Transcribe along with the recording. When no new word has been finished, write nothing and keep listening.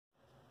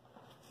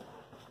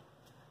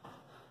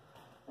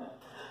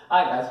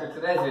Hi guys, for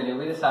today's video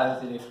we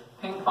decided to do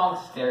ping pong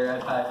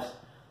stereotypes.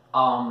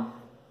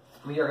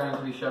 We are going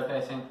to be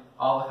showcasing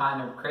all the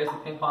kind of crazy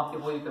ping pong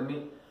people you can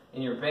meet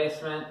in your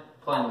basement,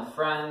 playing with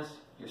friends,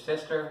 your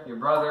sister, your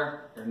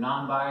brother, your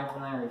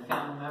non-binary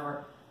family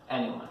member,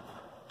 anyone.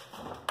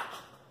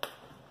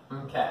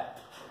 Okay.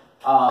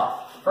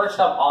 First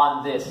up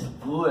on this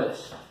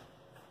list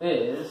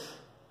is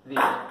the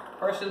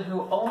person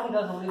who only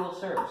does illegal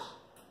serves.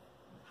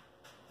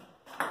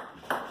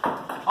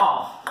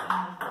 Oh.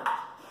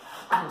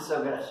 I'm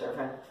so good at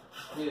surfing.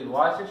 Dude,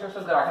 why is your surf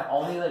so good? I can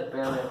only like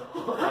barely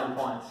 10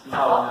 points. Oh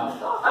no.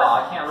 Oh,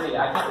 I can't read it.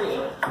 I can't read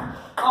it.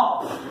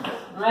 Oh,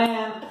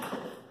 man.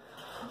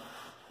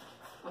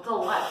 What's a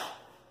left?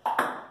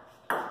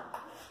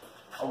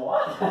 A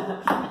what?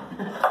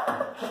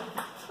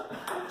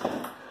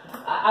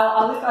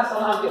 At least I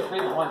somehow get 3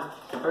 points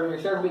from your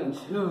surf being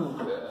too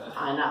good.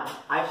 I know.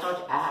 I have so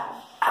much abs.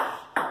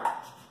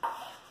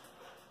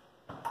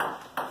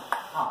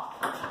 Oh,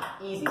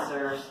 easy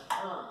serves.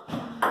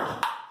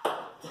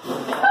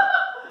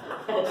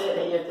 I did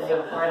hit your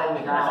table before it hit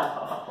the ground.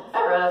 I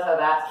realized how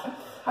that's.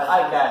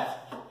 Okay.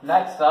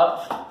 Next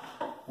up,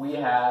 we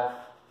have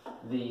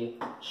the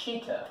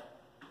cheetah.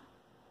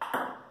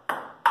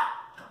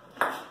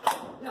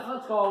 Yeah,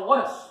 let's go.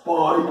 What a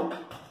spike!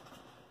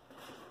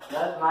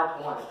 That's my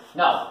point.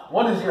 No,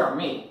 1-0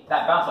 me.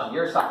 That bounced on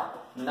your side,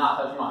 not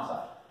touching my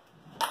side.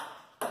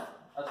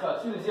 Let's go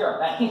 2-0.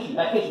 That hits you.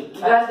 That hits you.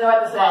 You guys know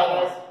what the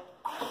saying is?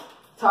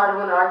 It's hard to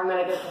win an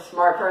argument against a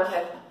smart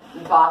person.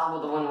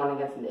 Impossible to win one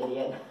against an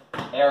idiot.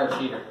 Error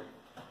cheater.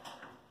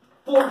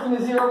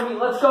 14-0 me.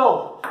 Let's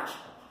go.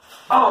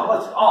 Oh,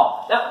 let's.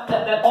 Oh,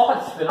 that ball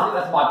had spin on it.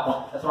 That's my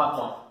point. That's my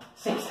point.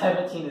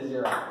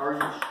 17-0. Are you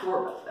sure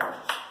about that?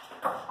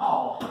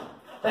 Oh,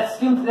 this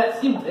thing,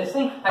 that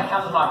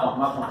counts as my point.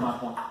 My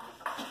point.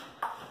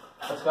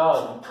 Let's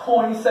go.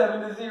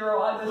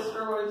 27-0. I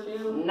destroyed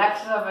you.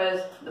 Next up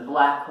is the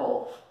black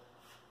hole.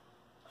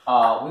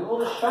 We will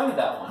just show you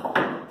that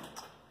one.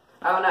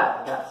 Oh no,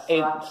 I got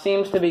It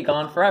seems to be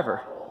gone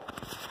forever.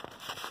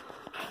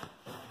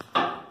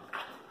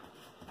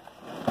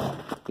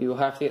 You will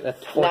have to get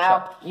that torch Now,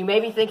 up. you may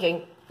be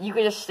thinking, you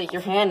could just stick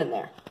your hand in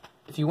there.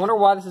 If you wonder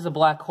why this is a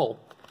black hole,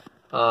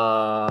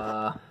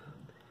 the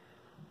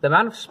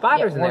amount of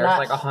spiders in there is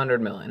like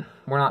 100 million.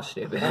 We're not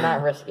stupid. We're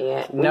not risking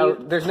it. No,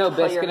 there's no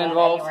biscuit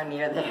involved.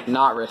 Near there.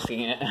 Not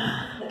risking it.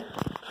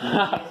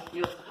 Why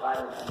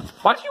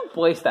did you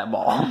place that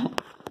ball?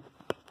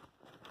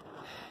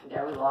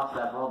 Yeah, we lost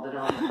that ball,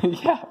 didn't we?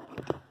 Yeah.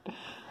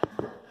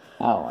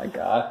 Oh my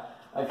god.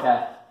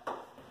 Okay.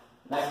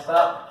 Next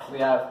up, we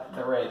have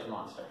the Rage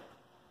Monster.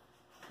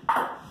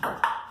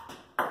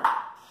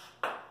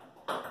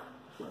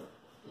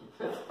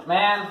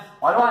 Man,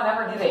 why do I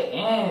never get it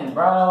in,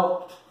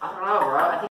 bro? I don't know, bro. I think